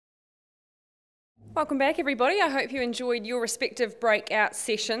Welcome back, everybody. I hope you enjoyed your respective breakout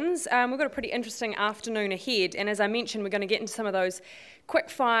sessions. We've got a pretty interesting afternoon ahead, and as I mentioned, we're going to get into some of those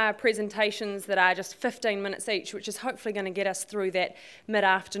quick-fire presentations that are just 15 minutes each, which is hopefully going to get us through that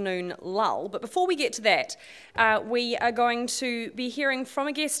mid-afternoon lull. But before we get to that, we are going to be hearing from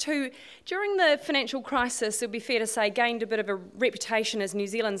a guest who, during the financial crisis, it would be fair to say, gained a bit of a reputation as New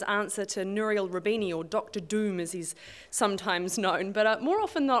Zealand's answer to Nouriel Roubini, or Dr. Doom, as he's sometimes known. But more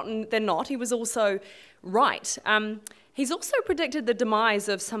often than not, he was also right. He's also predicted the demise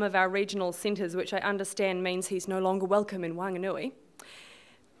of some of our regional centres, which I understand means he's no longer welcome in Wanganui.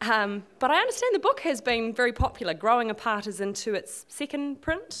 But I understand the book has been very popular. Growing Apart is into its second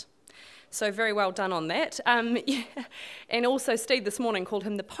print, so very well done on that. Yeah. And also Steve this morning called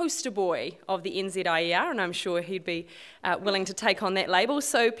him the poster boy of the NZIER, and I'm sure he'd be willing to take on that label.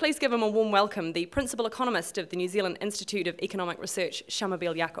 So please give him a warm welcome, the Principal Economist of the New Zealand Institute of Economic Research,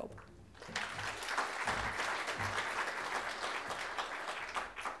 Shamubeel Eaqub.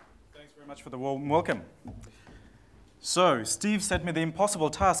 Thanks very much for the warm welcome. So, Steve set me the impossible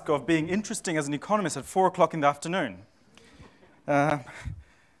task of being interesting as an economist at 4 o'clock in the afternoon.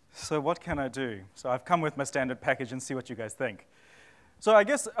 So what can I do? So I've come with my standard package and see what you guys think. So I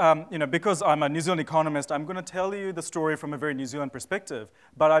guess, because I'm a New Zealand economist, I'm going to tell you the story from a very New Zealand perspective,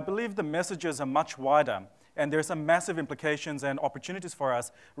 but I believe the messages are much wider, and there's some massive implications and opportunities for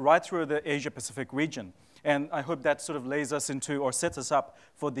us right through the Asia-Pacific region. And I hope that sort of lays us into, or sets us up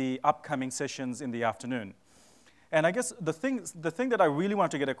for the upcoming sessions in the afternoon. And I guess the thing that I really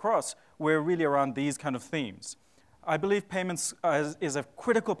want to get across were really around these kind of themes. I believe payments is a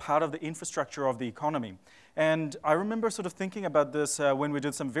critical part of the infrastructure of the economy. And I remember sort of thinking about this when we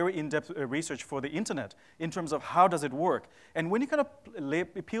did some very in-depth research for the internet in terms of how does it work. And when you kind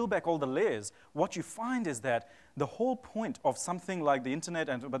of peel back all the layers, what you find is that the whole point of something like the internet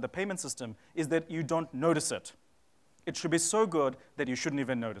and about the payment system is that you don't notice it. It should be so good that you shouldn't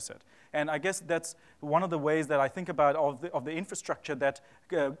even notice it. And I guess that's one of the ways that I think about of the infrastructure that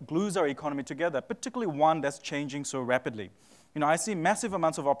glues our economy together, particularly one that's changing so rapidly. I see massive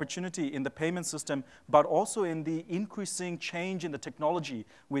amounts of opportunity in the payment system, but also in the increasing change in the technology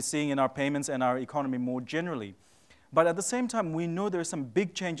we're seeing in our payments and our economy more generally. But at the same time, we know there are some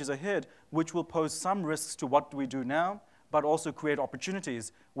big changes ahead, which will pose some risks to what we do now, but also create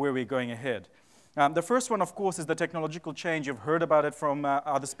opportunities where we're going ahead. The first one, of course, is the technological change. You've heard about it from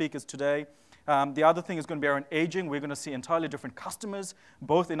other speakers today. The other thing is going to be around aging. We're going to see entirely different customers,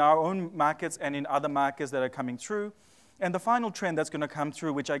 both in our own markets and in other markets that are coming through. And the final trend that's going to come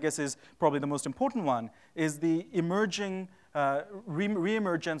through, which I guess is probably the most important one, is the emerging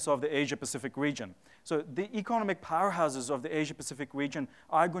re-emergence of the Asia-Pacific region. So the economic powerhouses of the Asia-Pacific region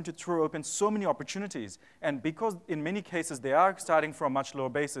are going to throw open so many opportunities. And because in many cases they are starting from a much lower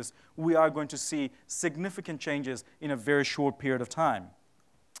basis, we are going to see significant changes in a very short period of time.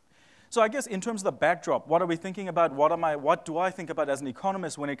 So I guess in terms of the backdrop, what are we thinking about? What do I think about as an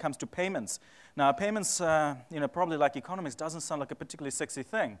economist when it comes to payments? Now, payments, probably like economics, doesn't sound like a particularly sexy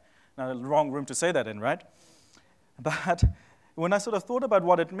thing. Now, the wrong room to say that in, right? But when I sort of thought about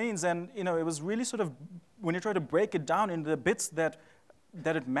what it means, and it was really sort of, when you try to break it down into the bits that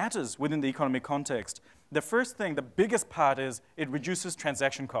it matters within the economic context, the first thing, the biggest part is it reduces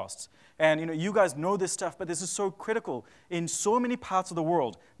transaction costs. And you guys know this stuff, but this is so critical. In so many parts of the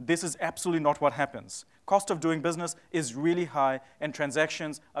world, this is absolutely not what happens. Cost of doing business is really high, and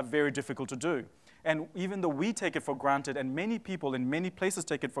transactions are very difficult to do. And even though we take it for granted, and many people in many places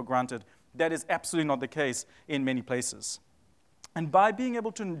take it for granted, that is absolutely not the case in many places. And by being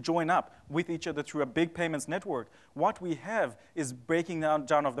able to join up with each other through a big payments network, what we have is breaking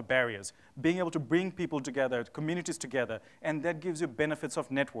down of the barriers, being able to bring people together, communities together, and that gives you benefits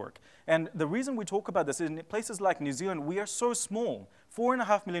of network. And the reason we talk about this is in places like New Zealand, we are so small.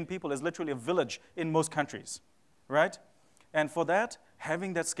 4.5 million people is literally a village in most countries, right? And for that,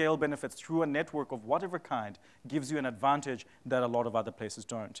 having that scale benefits through a network of whatever kind gives you an advantage that a lot of other places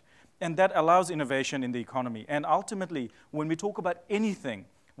don't. And that allows innovation in the economy. And ultimately, when we talk about anything,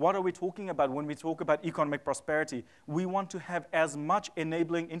 what are we talking about when we talk about economic prosperity? We want to have as much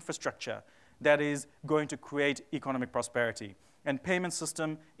enabling infrastructure that is going to create economic prosperity. And payment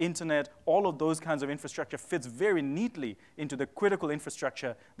system, internet, all of those kinds of infrastructure fits very neatly into the critical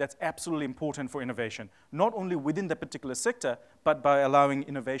infrastructure that's absolutely important for innovation, not only within the particular sector, but by allowing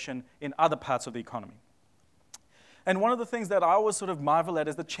innovation in other parts of the economy. And one of the things that I always sort of marvel at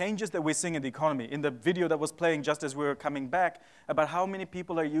is the changes that we're seeing in the economy. In the video that was playing just as we were coming back, about how many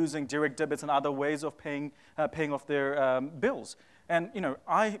people are using direct debits and other ways of paying off their bills. And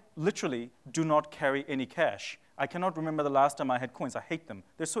I literally do not carry any cash. I cannot remember the last time I had coins. I hate them.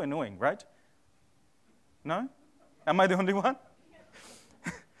 They're so annoying, right? No? Am I the only one?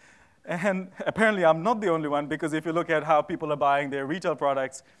 And apparently I'm not the only one, because if you look at how people are buying their retail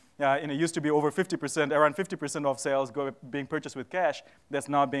products, it used to be over 50%, around 50% of sales being purchased with cash. That's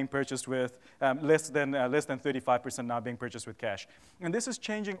now being purchased with less than 35% now being purchased with cash. And this is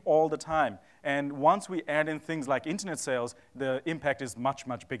changing all the time. And once we add in things like internet sales, the impact is much,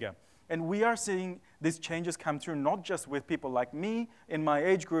 much bigger. And we are seeing these changes come through not just with people like me in my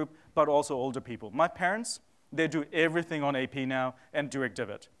age group, but also older people. My parents, they do everything on AP now and direct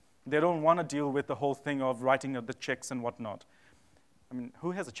debit. They don't want to deal with the whole thing of writing up the checks and whatnot. I mean, who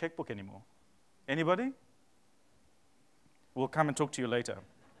has a checkbook anymore? Anybody? We'll come and talk to you later.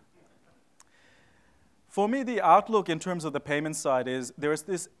 For me, the outlook in terms of the payment side is there's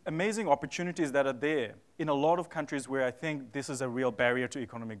these amazing opportunities that are there in a lot of countries where I think this is a real barrier to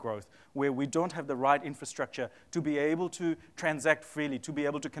economic growth, where we don't have the right infrastructure to be able to transact freely, to be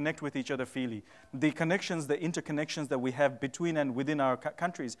able to connect with each other freely. The connections, the interconnections that we have between and within our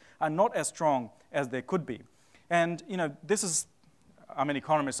countries are not as strong as they could be. And I'm an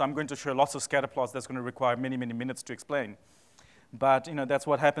economist, so I'm going to show lots of scatter plots that's going to require many, many minutes to explain. But that's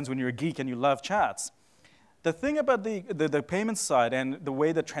what happens when you're a geek and you love charts. The thing about the payment side and the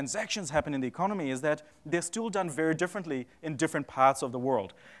way the transactions happen in the economy is that they're still done very differently in different parts of the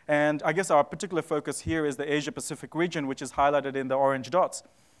world. And I guess our particular focus here is the Asia-Pacific region, which is highlighted in the orange dots.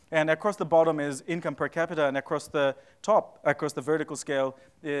 And across the bottom is income per capita, and across the top, across the vertical scale,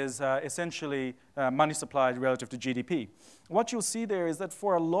 is essentially money supplied relative to GDP. What you'll see there is that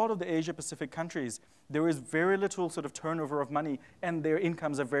for a lot of the Asia-Pacific countries, there is very little sort of turnover of money, and their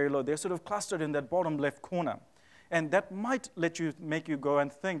incomes are very low. They're sort of clustered in that bottom left corner. And that might make you go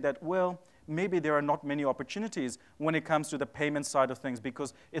and think that, well, maybe there are not many opportunities when it comes to the payment side of things,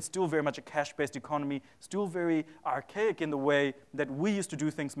 because it's still very much a cash-based economy, still very archaic in the way that we used to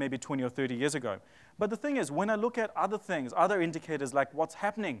do things maybe 20 or 30 years ago. But the thing is, when I look at other things, other indicators like what's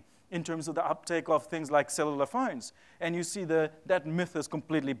happening in terms of the uptake of things like cellular phones, and you see that myth is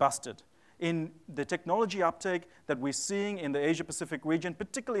completely busted. In the technology uptake that we're seeing in the Asia-Pacific region,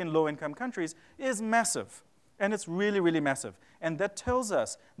 particularly in low-income countries, is massive. And it's really, really massive. And that tells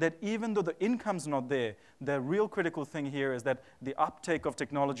us that even though the income's not there, the real critical thing here is that the uptake of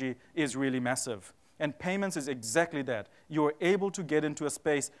technology is really massive. And payments is exactly that. You're able to get into a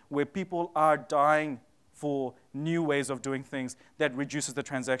space where people are dying for new ways of doing things that reduces the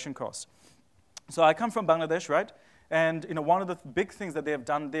transaction costs. So I come from Bangladesh, right? And one of the big things that they have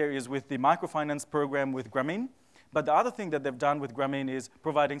done there is with the microfinance program with Grameen. But the other thing that they've done with Grameen is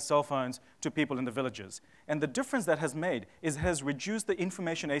providing cell phones to people in the villages. And the difference that has made is it has reduced the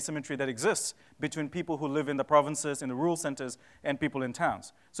information asymmetry that exists between people who live in the provinces, in the rural centers, and people in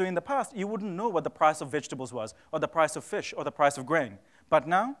towns. So in the past, you wouldn't know what the price of vegetables was, or the price of fish, or the price of grain. But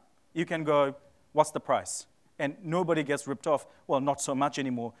now, you can go, what's the price? And nobody gets ripped off, well, not so much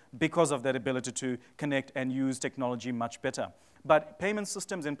anymore, because of that ability to connect and use technology much better. But payment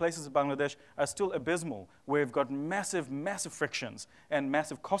systems in places of Bangladesh are still abysmal, where we've got massive, massive frictions and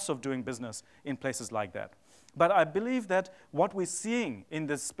massive costs of doing business in places like that. But I believe that what we're seeing in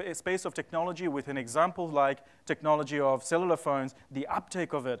this space of technology, with an example like technology of cellular phones, the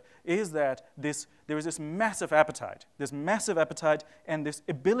uptake of it, is that there is this massive appetite and this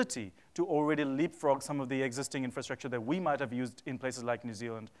ability to already leapfrog some of the existing infrastructure that we might have used in places like New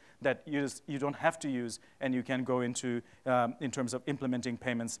Zealand that you don't have to use, and you can go into in terms of implementing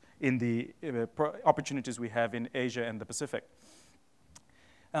payments in the opportunities we have in Asia and the Pacific.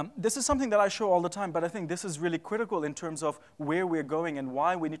 This is something that I show all the time, but I think this is really critical in terms of where we're going and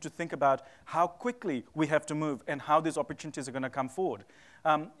why we need to think about how quickly we have to move and how these opportunities are going to come forward.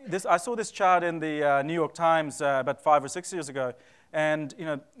 I saw this chart in the New York Times about 5 or 6 years ago, and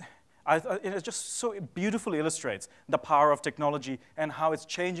it just so beautifully illustrates the power of technology and how it's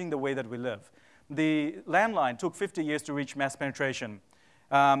changing the way that we live. The landline took 50 years to reach mass penetration.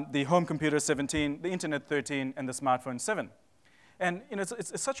 The home computer 17, the internet 13, and the smartphone 7. And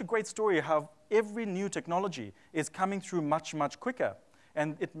it's such a great story how every new technology is coming through much, much quicker.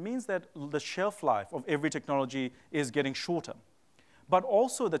 And it means that the shelf life of every technology is getting shorter. But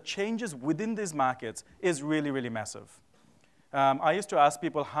also the changes within these markets is really, really massive. I used to ask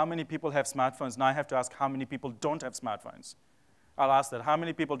people how many people have smartphones. Now I have to ask how many people don't have smartphones. I'll ask that. How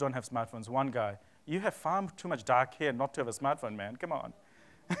many people don't have smartphones? One guy. You have far too much dark hair not to have a smartphone, man. Come on.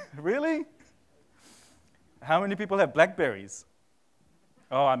 Really? How many people have Blackberries?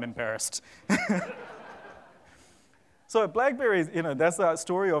 Oh, I'm embarrassed. So BlackBerry, that's a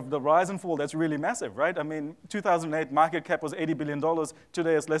story of the rise and fall that's really massive, right? I mean, 2008 market cap was $80 billion.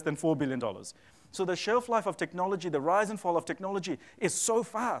 Today it's less than $4 billion. So the shelf life of technology, the rise and fall of technology is so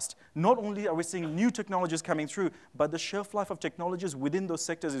fast. Not only are we seeing new technologies coming through, but the shelf life of technologies within those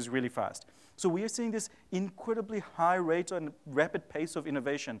sectors is really fast. So we are seeing this incredibly high rate and rapid pace of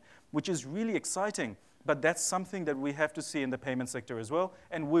innovation, which is really exciting. But that's something that we have to see in the payment sector as well,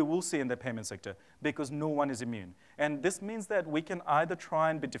 and we will see in the payment sector, because no one is immune. And this means that we can either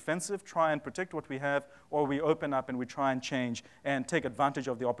try and be defensive, try and protect what we have, or we open up and we try and change and take advantage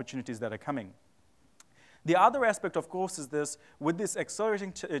of the opportunities that are coming. The other aspect, of course, is this: with this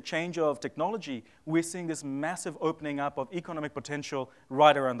accelerating change of technology, we're seeing this massive opening up of economic potential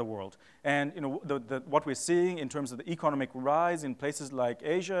right around the world. And what we're seeing in terms of the economic rise in places like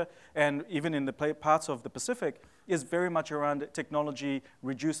Asia and even in the parts of the Pacific is very much around technology,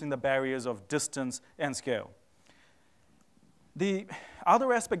 reducing the barriers of distance and scale. The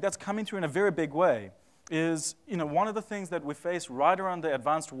other aspect that's coming through in a very big way is, one of the things that we face right around the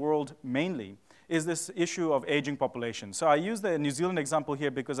advanced world mainly is this issue of aging population. So I use the New Zealand example here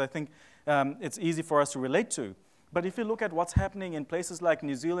because I think it's easy for us to relate to. But if you look at what's happening in places like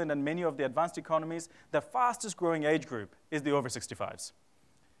New Zealand and many of the advanced economies, the fastest growing age group is the over 65s.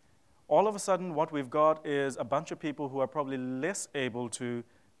 All of a sudden, what we've got is a bunch of people who are probably less able to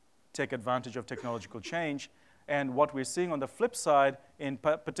take advantage of technological change. And what we're seeing on the flip side,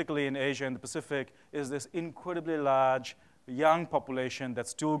 particularly in Asia and the Pacific, is this incredibly large young population that's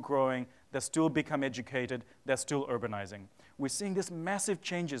still growing, that's still become educated, that's still urbanizing. We're seeing these massive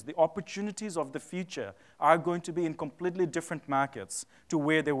changes. The opportunities of the future are going to be in completely different markets to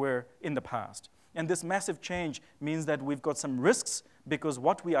where they were in the past. And this massive change means that we've got some risks, because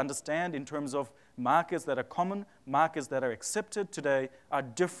what we understand in terms of markets that are common, markets that are accepted today, are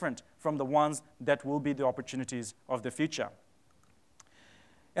different from the ones that will be the opportunities of the future.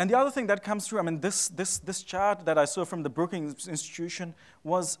 And the other thing that comes through, I mean, this chart that I saw from the Brookings Institution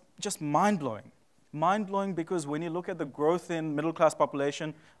was just mind-blowing. Mind-blowing because when you look at the growth in middle-class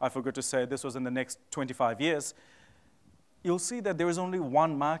population, I forgot to say this was in the next 25 years, you'll see that there is only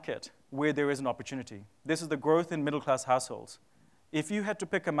one market where there is an opportunity. This is the growth in middle-class households. If you had to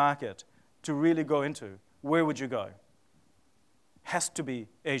pick a market to really go into, where would you go? Has to be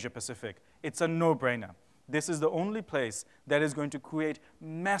Asia-Pacific. It's a no-brainer. This is the only place that is going to create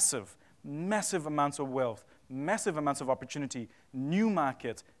massive, massive amounts of wealth, massive amounts of opportunity, new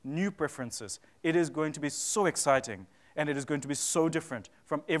markets, new preferences. It is going to be so exciting, and it is going to be so different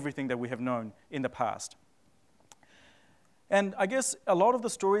from everything that we have known in the past. And I guess a lot of the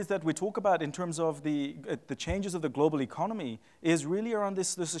stories that we talk about in terms of the changes of the global economy is really around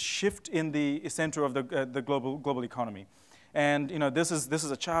this shift in the center of the global economy. And this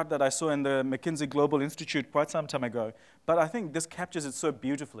is a chart that I saw in the McKinsey Global Institute quite some time ago, but I think this captures it so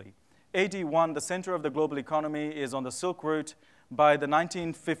beautifully. AD1, the center of the global economy, is on the Silk Route. By the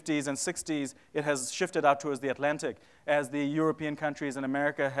 1950s and 60s, it has shifted out towards the Atlantic as the European countries and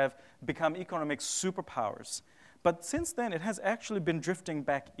America have become economic superpowers. But since then, it has actually been drifting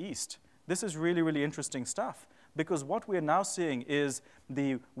back east. This is really, really interesting stuff, because what we are now seeing is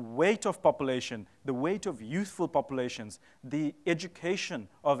the weight of population, the weight of youthful populations, the education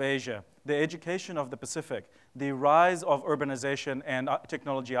of Asia, the education of the Pacific, the rise of urbanization and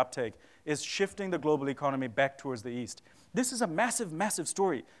technology uptake is shifting the global economy back towards the east. This is a massive, massive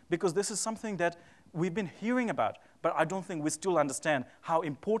story, because this is something that we've been hearing about, but I don't think we still understand how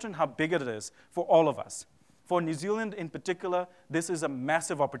important, how big it is for all of us. For New Zealand in particular, this is a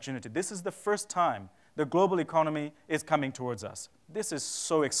massive opportunity. This is the first time the global economy is coming towards us. This is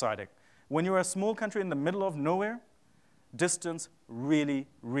so exciting. When you're a small country in the middle of nowhere, distance really,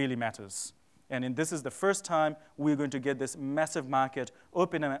 really matters. And this is the first time we're going to get this massive market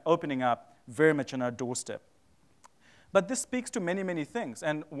opening up very much on our doorstep. But this speaks to many, many things.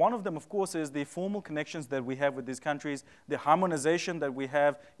 And one of them, of course, is the formal connections that we have with these countries, the harmonization that we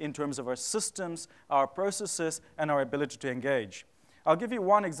have in terms of our systems, our processes, and our ability to engage. I'll give you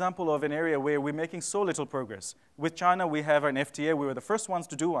one example of an area where we're making so little progress. With China, we have an FTA. We were the first ones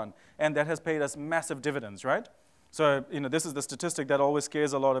to do one, and that has paid us massive dividends, right? So, this is the statistic that always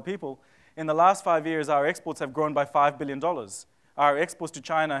scares a lot of people. In the last 5 years, our exports have grown by $5 billion. Our exports to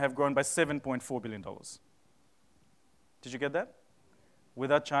China have grown by $7.4 billion. Did you get that?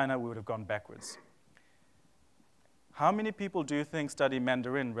 Without China, we would have gone backwards. How many people do you think study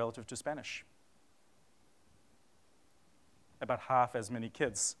Mandarin relative to Spanish? About half as many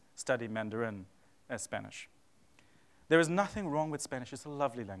kids study Mandarin as Spanish. There is nothing wrong with Spanish. It's a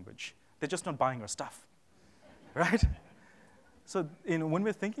lovely language. They're just not buying our stuff, right? So when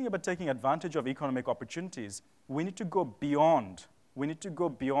we're thinking about taking advantage of economic opportunities, we need to go beyond. We need to go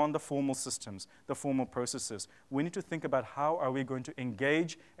beyond the formal systems, the formal processes. We need to think about how are we going to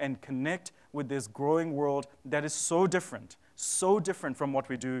engage and connect with this growing world that is so different from what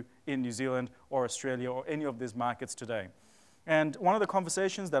we do in New Zealand or Australia or any of these markets today. And one of the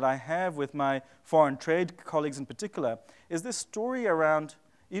conversations that I have with my foreign trade colleagues in particular is this story around,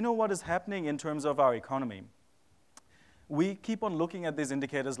 what is happening in terms of our economy. We keep on looking at these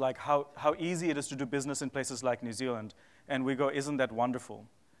indicators like how easy it is to do business in places like New Zealand, and we go, isn't that wonderful?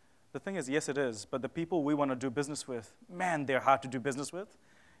 The thing is, yes, it is, but the people we want to do business with, man, they're hard to do business with.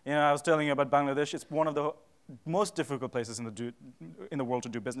 I was telling you about Bangladesh. It's one of the most difficult places in the world to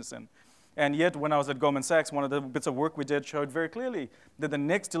do business in. And yet, when I was at Goldman Sachs, one of the bits of work we did showed very clearly that the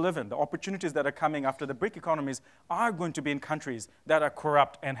next 11, the opportunities that are coming after the BRIC economies, are going to be in countries that are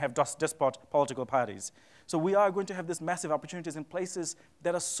corrupt and have despot political parties. So we are going to have these massive opportunities in places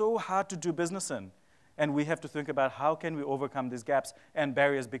that are so hard to do business in. And we have to think about how can we overcome these gaps and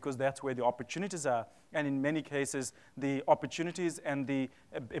barriers, because that's where the opportunities are. And in many cases, the opportunities and the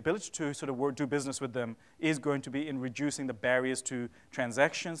ability to sort of do business with them is going to be in reducing the barriers to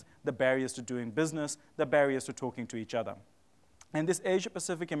transactions, the barriers to doing business, the barriers to talking to each other. And this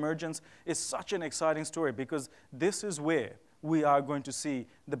Asia-Pacific emergence is such an exciting story, because this is where we are going to see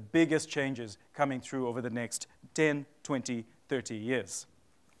the biggest changes coming through over the next 10, 20, 30 years.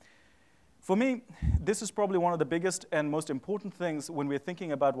 For me, this is probably one of the biggest and most important things when we're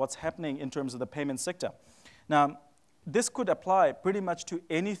thinking about what's happening in terms of the payment sector. Now, this could apply pretty much to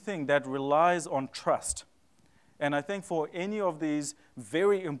anything that relies on trust. And I think for any of these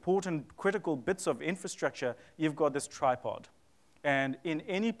very important, critical bits of infrastructure, you've got this tripod. And in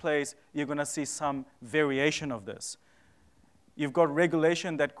any place, you're going to see some variation of this. You've got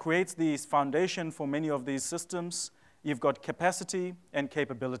regulation that creates the foundation for many of these systems. You've got capacity and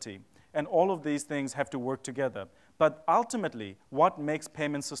capability. And all of these things have to work together. But ultimately, what makes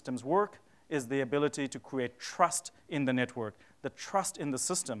payment systems work is the ability to create trust in the network, the trust in the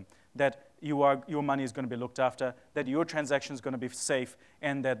system that your money is going to be looked after, that your transaction is going to be safe,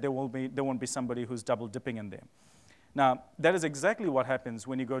 and that there won't be somebody who's double dipping in there. Now, that is exactly what happens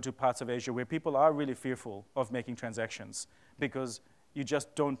when you go to parts of Asia where people are really fearful of making transactions, because you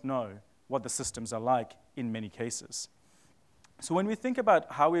just don't know what the systems are like in many cases. So when we think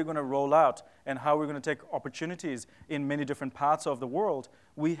about how we're going to roll out and how we're going to take opportunities in many different parts of the world,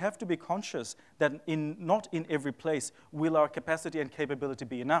 we have to be conscious that not in every place will our capacity and capability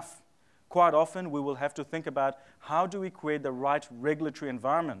be enough. Quite often, we will have to think about how do we create the right regulatory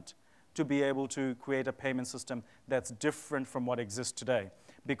environment to be able to create a payment system that's different from what exists today.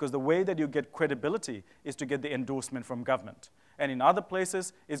 Because the way that you get credibility is to get the endorsement from government. And in other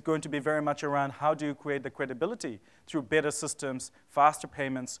places, it's going to be very much around how do you create the credibility through better systems, faster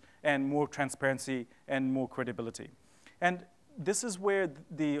payments, and more transparency and more credibility. And this is where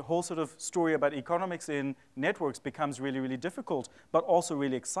the whole sort of story about economics in networks becomes really, really difficult, but also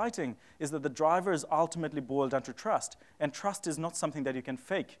really exciting, is that the driver is ultimately boiled down to trust. And trust is not something that you can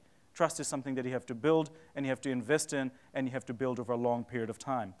fake. Trust is something that you have to build, and you have to invest in, and you have to build over a long period of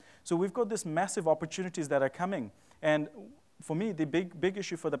time. So we've got these massive opportunities that are coming. And for me, the big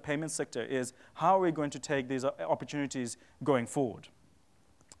issue for the payment sector is how are we going to take these opportunities going forward?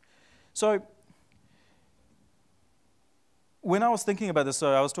 So when I was thinking about this,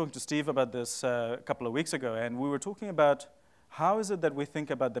 I was talking to Steve about this a couple of weeks ago, and we were talking about how is it that we think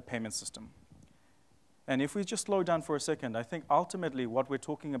about the payment system. And if we just slow down for a second, I think ultimately what we're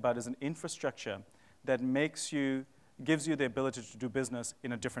talking about is an infrastructure that gives you the ability to do business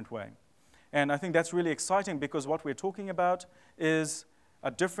in a different way. And I think that's really exciting, because what we're talking about is a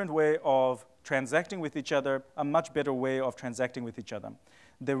different way of transacting with each other, a much better way of transacting with each other.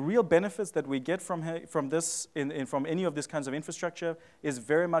 The real benefits that we get from any of these kinds of infrastructure is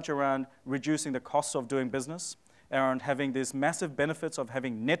very much around reducing the costs of doing business, around having these massive benefits of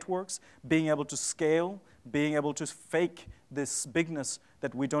having networks, being able to scale, being able to fake this bigness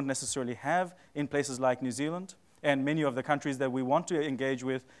that we don't necessarily have in places like New Zealand and many of the countries that we want to engage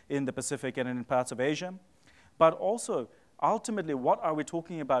with in the Pacific and in parts of Asia. But also, ultimately, what are we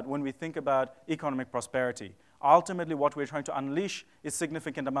talking about when we think about economic prosperity? Ultimately, what we're trying to unleash is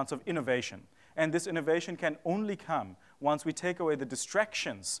significant amounts of innovation. And this innovation can only come once we take away the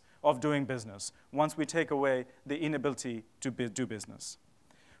distractions of doing business, once we take away the inability to do business.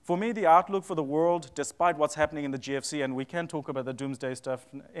 For me, the outlook for the world, despite what's happening in the GFC, and we can talk about the doomsday stuff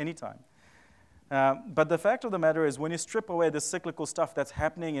anytime, but the fact of the matter is, when you strip away the cyclical stuff that's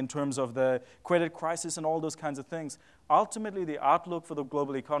happening in terms of the credit crisis and all those kinds of things, ultimately the outlook for the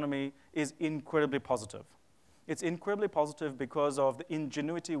global economy is incredibly positive. It's incredibly positive because of the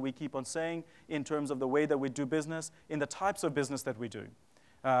ingenuity we keep on saying in terms of the way that we do business, in the types of business that we do.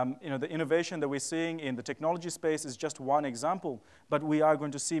 The innovation that we're seeing in the technology space is just one example, but we are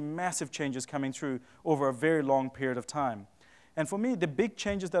going to see massive changes coming through over a very long period of time. And for me, the big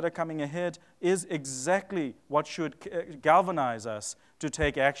changes that are coming ahead is exactly what should galvanize us to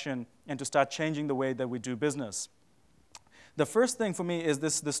take action and to start changing the way that we do business. The first thing for me is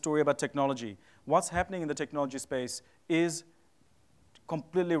this story about technology. What's happening in the technology space is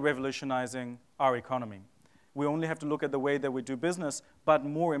completely revolutionizing our economy. We only have to look at the way that we do business, but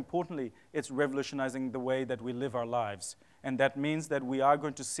more importantly, it's revolutionizing the way that we live our lives. And that means that we are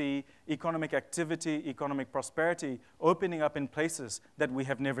going to see economic activity, economic prosperity opening up in places that we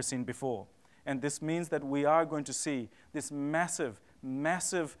have never seen before. And this means that we are going to see this massive,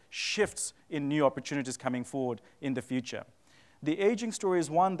 massive shifts in new opportunities coming forward in the future. The aging story is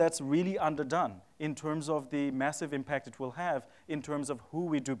one that's really underdone in terms of the massive impact it will have in terms of who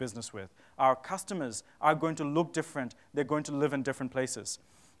we do business with. Our customers are going to look different. They're going to live in different places.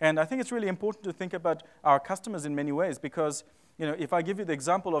 And I think it's really important to think about our customers in many ways because, if I give you the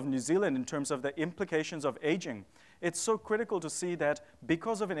example of New Zealand in terms of the implications of aging, it's so critical to see that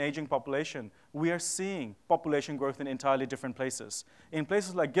because of an aging population, we are seeing population growth in entirely different places. In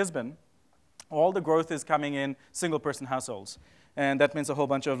places like Gisborne, all the growth is coming in single-person households. And that means a whole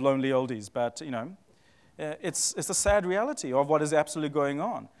bunch of lonely oldies. But, it's a sad reality of what is absolutely going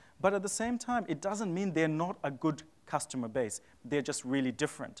on. But at the same time, it doesn't mean they're not a good customer base. They're just really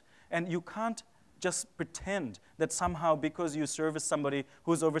different. And you can't just pretend that somehow because you service somebody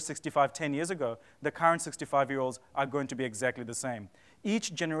who's over 65 10 years ago, the current 65-year-olds are going to be exactly the same.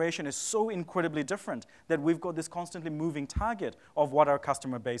 Each generation is so incredibly different that we've got this constantly moving target of what our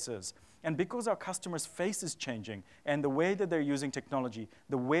customer base is. And because our customers' face is changing and the way that they're using technology,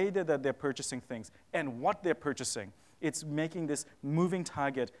 the way that they're purchasing things, and what they're purchasing, it's making this moving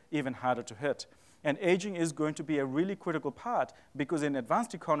target even harder to hit. And aging is going to be a really critical part because in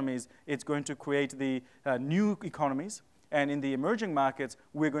advanced economies, it's going to create the new economies. And in the emerging markets,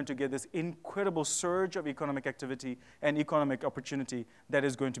 we're going to get this incredible surge of economic activity and economic opportunity that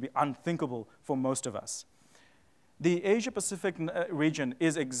is going to be unthinkable for most of us. The Asia-Pacific region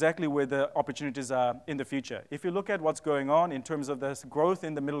is exactly where the opportunities are in the future. If you look at what's going on in terms of this growth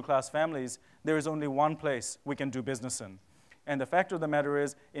in the middle-class families, there is only one place we can do business in. And the fact of the matter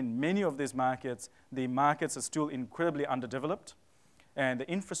is, in many of these markets, the markets are still incredibly underdeveloped. And the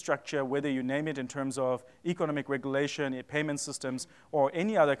infrastructure, whether you name it in terms of economic regulation, payment systems, or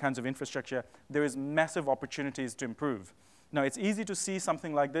any other kinds of infrastructure, there is massive opportunities to improve. Now, it's easy to see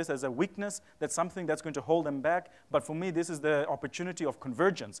something like this as a weakness, that's something that's going to hold them back, but for me, this is the opportunity of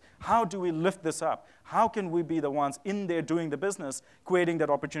convergence. How do we lift this up? How can we be the ones in there doing the business, creating that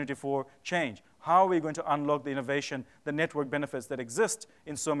opportunity for change? How are we going to unlock the innovation, the network benefits that exist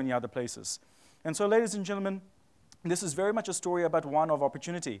in so many other places? And so, ladies and gentlemen, this is very much a story about one of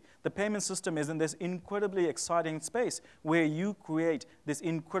opportunity. The payment system is in this incredibly exciting space where you create this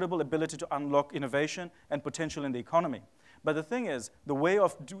incredible ability to unlock innovation and potential in the economy. But the thing is, the way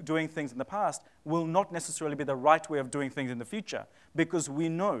of doing things in the past will not necessarily be the right way of doing things in the future because we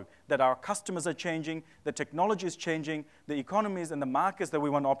know that our customers are changing, the technology is changing, the economies and the markets that we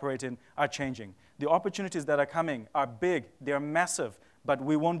want to operate in are changing. The opportunities that are coming are big, they're massive, but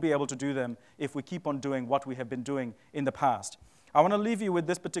we won't be able to do them if we keep on doing what we have been doing in the past. I want to leave you with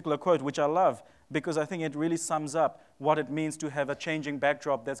this particular quote, which I love, because I think it really sums up what it means to have a changing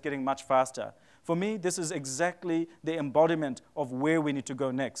backdrop that's getting much faster. For me, this is exactly the embodiment of where we need to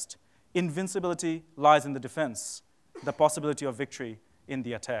go next. Invincibility lies in the defense, the possibility of victory in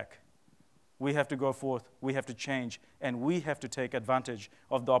the attack. We have to go forth, we have to change, and we have to take advantage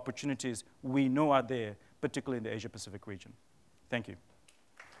of the opportunities we know are there, particularly in the Asia-Pacific region. Thank you.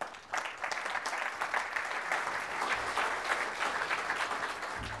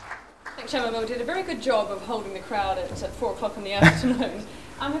 Shamubeel did a very good job of holding the crowd at 4 o'clock in the afternoon.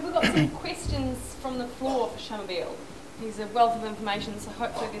 Have we got some questions from the floor for Shamubeel? He's a wealth of information, so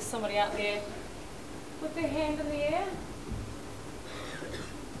hopefully there's somebody out there with their hand in the air.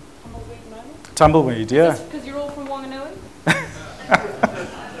 Tumbleweed moment? Tumbleweed, yeah. Because you're all from Wanganui?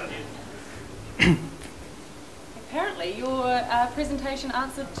 Apparently your presentation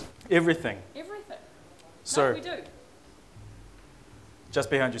answered everything. Everything. Sir. No, we do. Just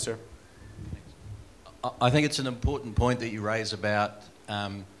behind you, sir. I think it's an important point that you raise about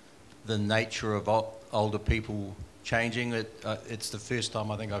the nature of older people changing. It's the first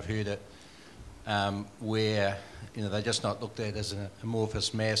time I think I've heard it where they're just not looked at as an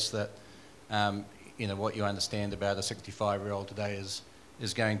amorphous mass that what you understand about a 65-year-old today is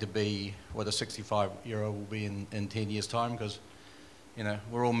is going to be what a 65-year-old will be in 10 years' time, because, you know,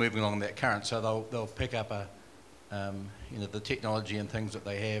 we're all moving along that current, so they'll pick up you know, the technology and things that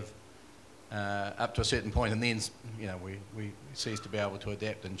they have up to a certain point, and then, you know, we cease to be able to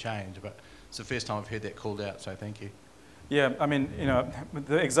adapt and change. But it's the first time I've heard that called out, so thank you. Yeah, I mean, you know,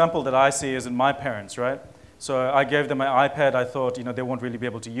 the example that I see is in my parents, right? So I gave them my iPad. I thought, you know, they won't really be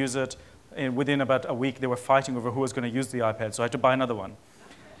able to use it. And within about a week, they were fighting over who was going to use the iPad, so I had to buy another one.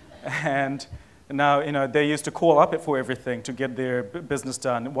 And now, you know, they used to call up for everything to get their business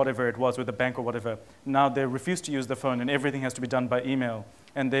done, whatever it was, with the bank or whatever. Now they refuse to use the phone, and everything has to be done by email.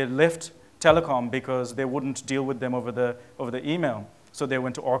 And they left telecom because they wouldn't deal with them over the email. So they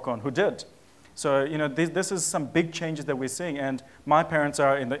went to Orcon, who did. So, you know, this is some big changes that we're seeing. And my parents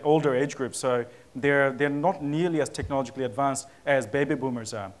are in the older age group, so they're not nearly as technologically advanced as baby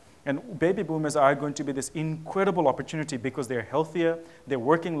boomers are. And baby boomers are going to be this incredible opportunity because they're healthier, they're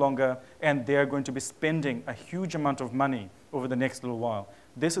working longer, and they're going to be spending a huge amount of money over the next little while.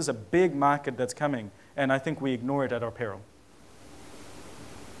 This is a big market that's coming, and I think we ignore it at our peril.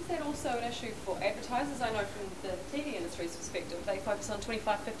 Is that also an issue for advertisers? I know from the TV industry's perspective, they focus on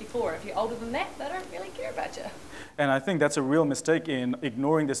 25-54. If you're older than that, they don't really care about you. And I think that's a real mistake in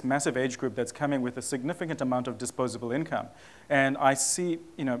ignoring this massive age group that's coming with a significant amount of disposable income. And I see,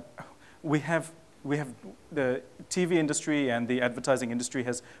 you know, we have the TV industry and the advertising industry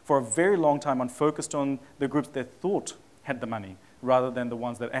has for a very long time focused on the groups they thought had the money rather than the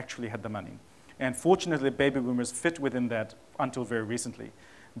ones that actually had the money. And fortunately, baby boomers fit within that until very recently.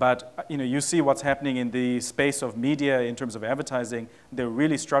 But you know, you see what's happening in the space of media in terms of advertising. They're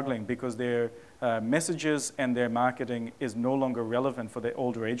really struggling because their messages and their marketing is no longer relevant for the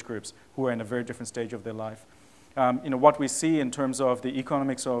older age groups who are in a very different stage of their life. You know, what we see in terms of the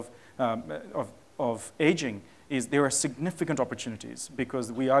economics of aging is there are significant opportunities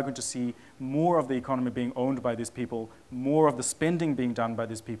because we are going to see more of the economy being owned by these people, more of the spending being done by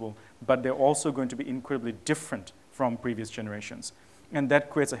these people, but they're also going to be incredibly different from previous generations. And that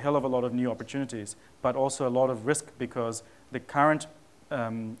creates a hell of a lot of new opportunities, but also a lot of risk because the current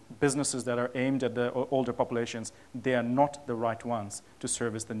businesses that are aimed at the older populations, they are not the right ones to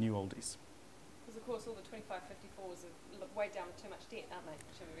service the new oldies. Because of course all the 25-54s are way down with too much debt, aren't they,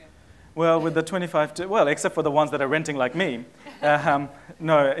 Shamubeel? Well, with the 25, well, except for the ones that are renting like me.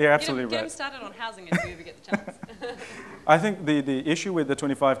 No, you're absolutely right. Get them started on housing if you ever get the chance. I think the issue with the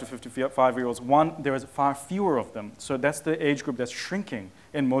 25 to 55-year-olds, one, there is far fewer of them. So that's the age group that's shrinking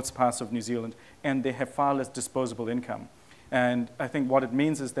in most parts of New Zealand, and they have far less disposable income. And I think what it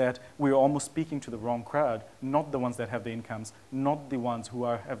means is that we're almost speaking to the wrong crowd, not the ones that have the incomes, not the ones who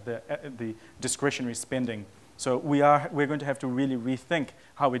have the discretionary spending. So we're going to have to really rethink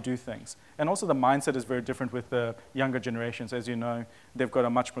how we do things. And also the mindset is very different with the younger generations. As you know, they've got a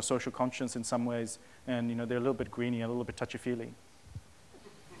much more social conscience in some ways, and you know, they're a little bit greeny, a little bit touchy-feely.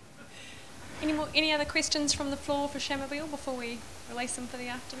 Any other questions from the floor for Shamubeel before we release them for the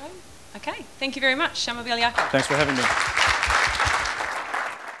afternoon? Okay, thank you very much, Shamubeel Eaqub. Thanks for having me.